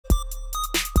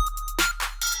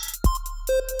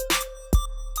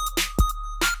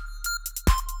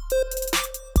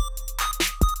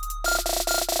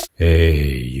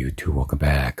Hey YouTube, welcome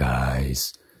back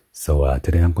guys. So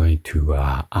today I'm going to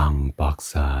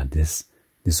unbox this.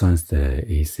 This one's the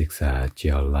Asics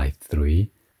Gel-Lyte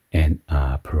 3 and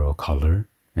Pearl color,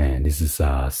 and this is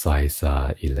size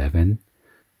 11.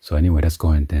 So anyway, let's go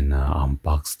and then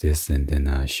unbox this and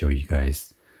then show you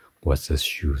guys what the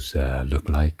shoes look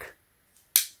like.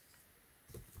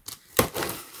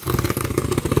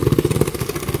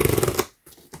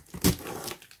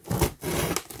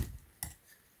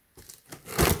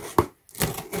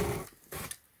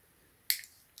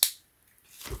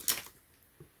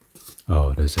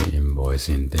 Oh, there's an invoice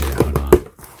in there. Hold on.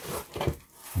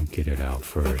 I'll get it out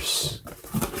first.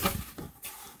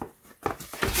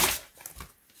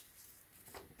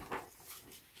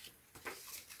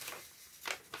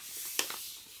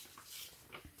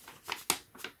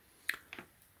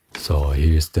 So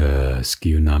here's the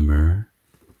SKU number,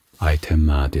 item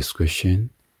description.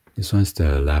 This one's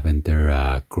the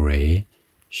lavender gray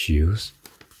shoes.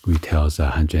 Retails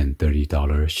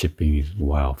 $130. Shipping is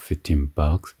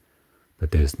 $15. But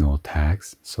there's no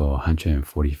tax, so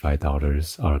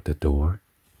 $145 out the door.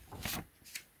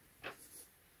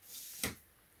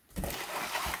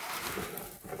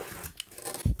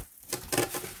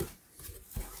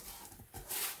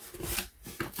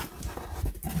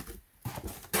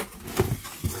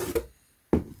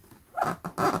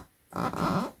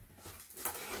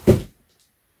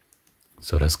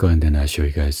 So let's go and then show you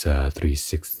guys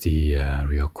 360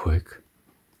 real quick.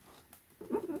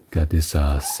 Got this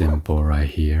symbol right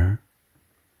here,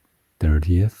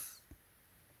 30th.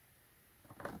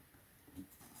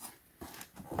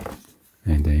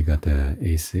 And then you got the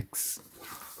Asics.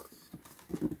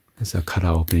 There's a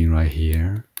cutout opening right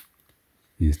here.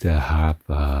 Instead of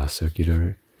half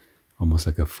circular, almost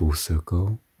like a full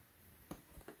circle.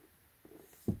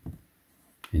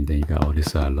 And then you got all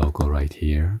this logo right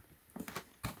here.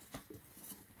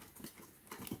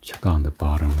 Check on the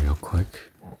bottom real quick.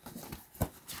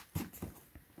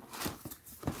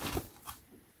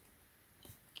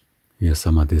 Here's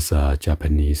some of this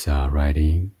Japanese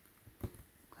writing,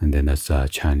 and then that's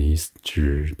Chinese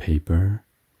纸 paper.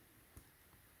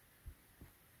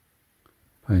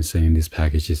 I'm saying this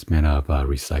package is made of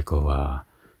recycled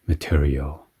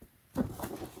material. Let's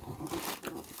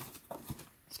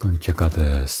go and check out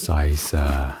the size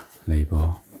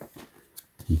label.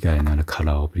 You got another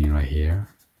color opening right here.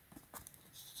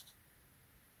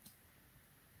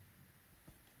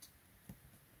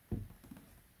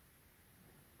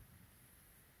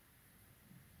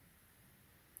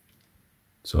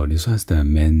 So this one's the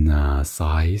men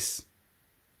size,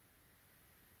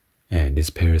 and this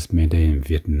pair is made in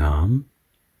Vietnam.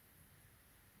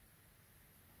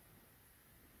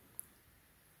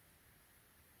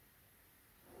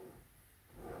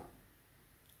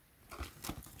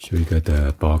 Should we get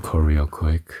the barcode real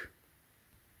quick,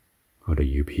 or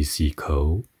the UPC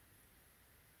code?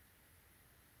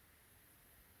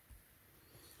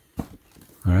 All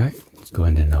right, let's go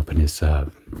ahead and open this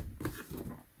up.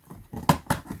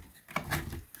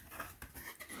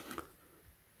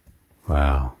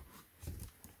 Wow.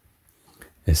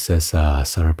 It says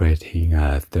celebrating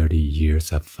 30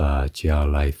 years of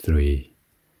Gel-Lyte 3.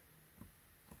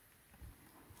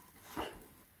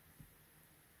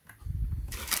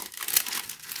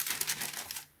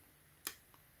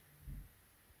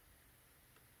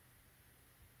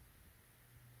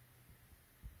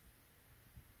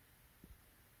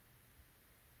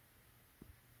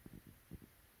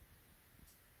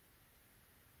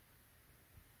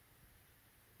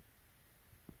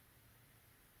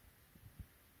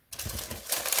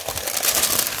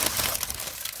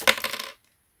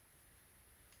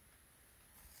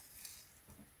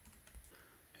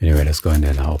 Anyway, let's go ahead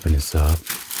and open this up.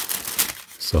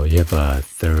 So you have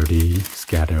 30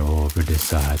 scattered all over this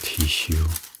tissue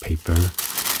paper.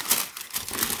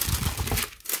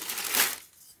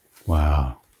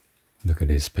 Wow, look at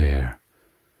this pair.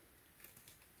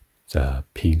 It's a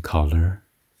pink color.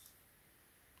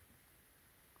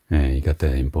 And you got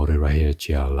the embroidery right here,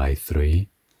 Gel-Lyte 3.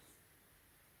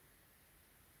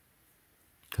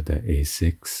 Got the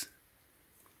Asics.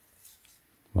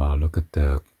 Wow, look at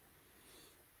the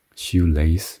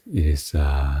shoelace. It is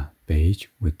beige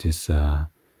with this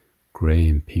gray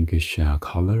and pinkish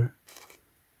color.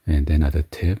 And then at the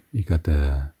tip, you got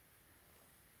the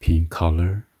pink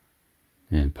color.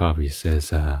 And probably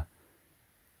says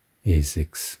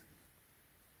Asics.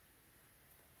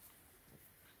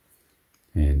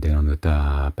 And then on the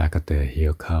back of the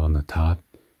heel cuff on the top,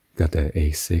 you got the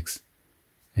Asics.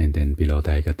 And then below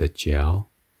that, you got the gel.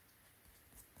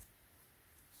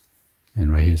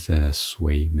 And right here's a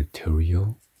suede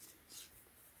material.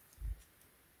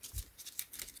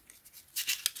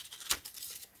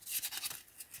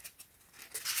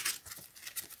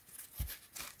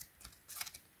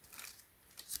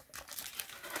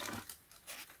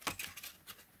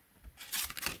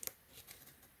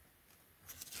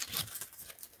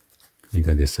 You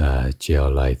got this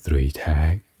Gel-Lyte 3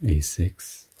 tag,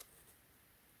 Asics.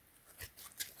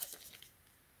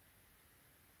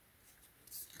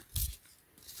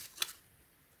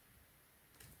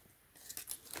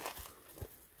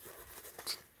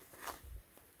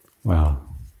 Wow.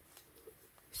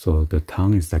 So the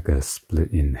tongue is like a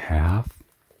split in half.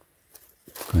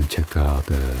 Gonna take it out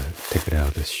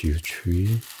the shoe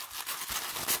tree.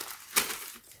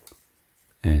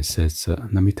 And it says,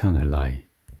 let me turn the light.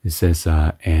 It says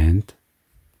and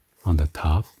on the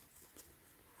top.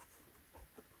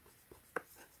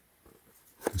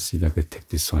 Let's see if I can take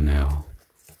this one out.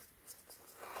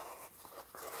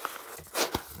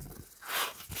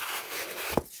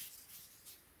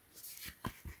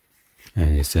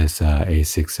 And it says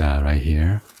Asics right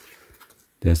here.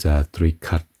 There's a 3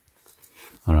 cut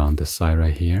around the side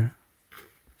right here.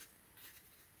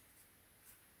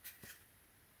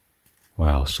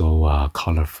 Wow, so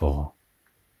colorful.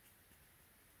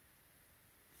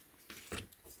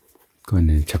 Go ahead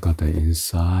and check out the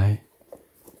inside.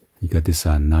 You got this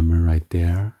number right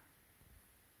there.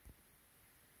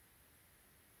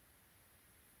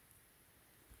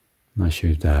 Not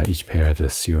sure if each pair has a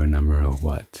serial number or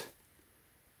what.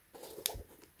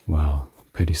 Wow,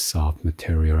 pretty soft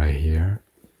material right here.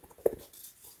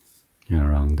 And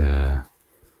around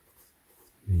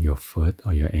your foot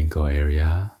or your ankle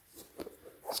area.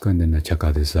 Let's go ahead and check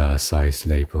out this size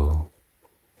label.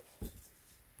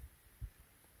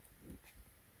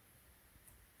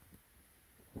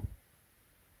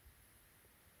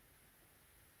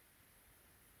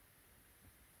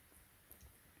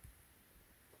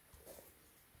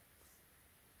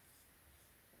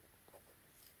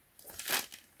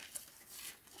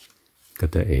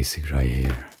 Got the Asics right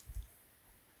here.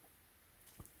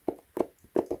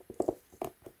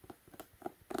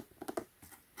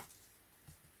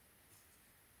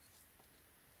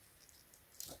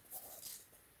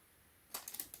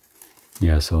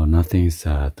 Yeah, so nothing's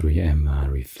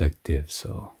 3M reflective,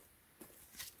 so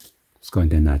let's go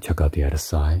ahead and check out the other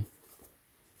side.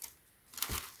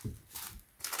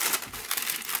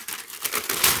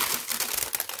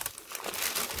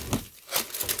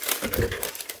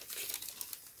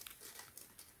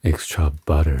 Extra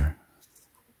butter.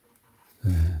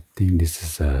 I think this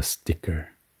is a sticker.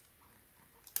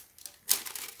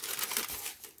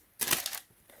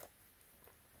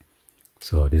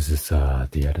 So this is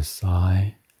the other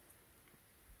side.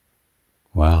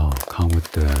 Wow, come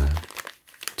with the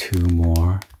 2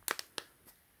 more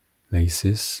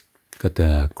laces. Got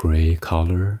the gray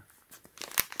color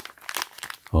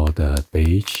or the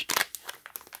beige.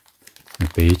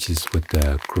 The beige is with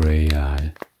the gray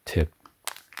tip.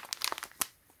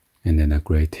 And then the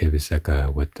gray tip is like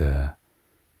with the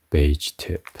beige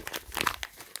tip.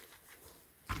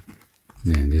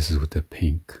 And this is with the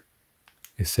pink.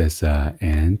 It says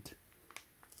and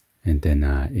then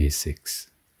Asics.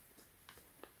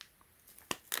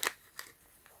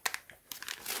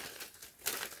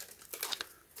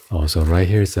 Also, right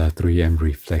here is a 3M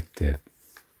reflective.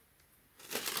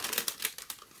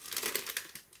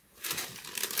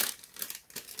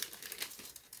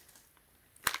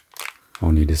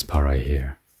 Only this part right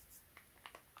here.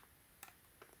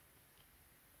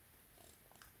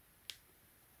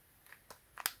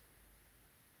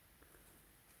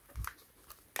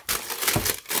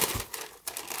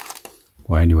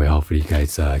 Well, anyway, hopefully you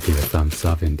guys give a thumbs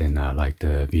up and then like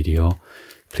the video.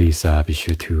 Please be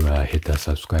sure to hit the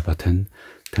subscribe button,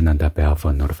 turn on the bell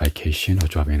for notification, or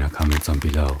drop in comments on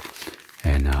below.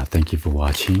 And thank you for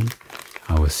watching.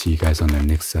 I will see you guys on the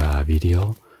next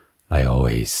video. Like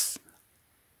always,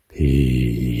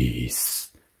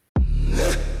 peace.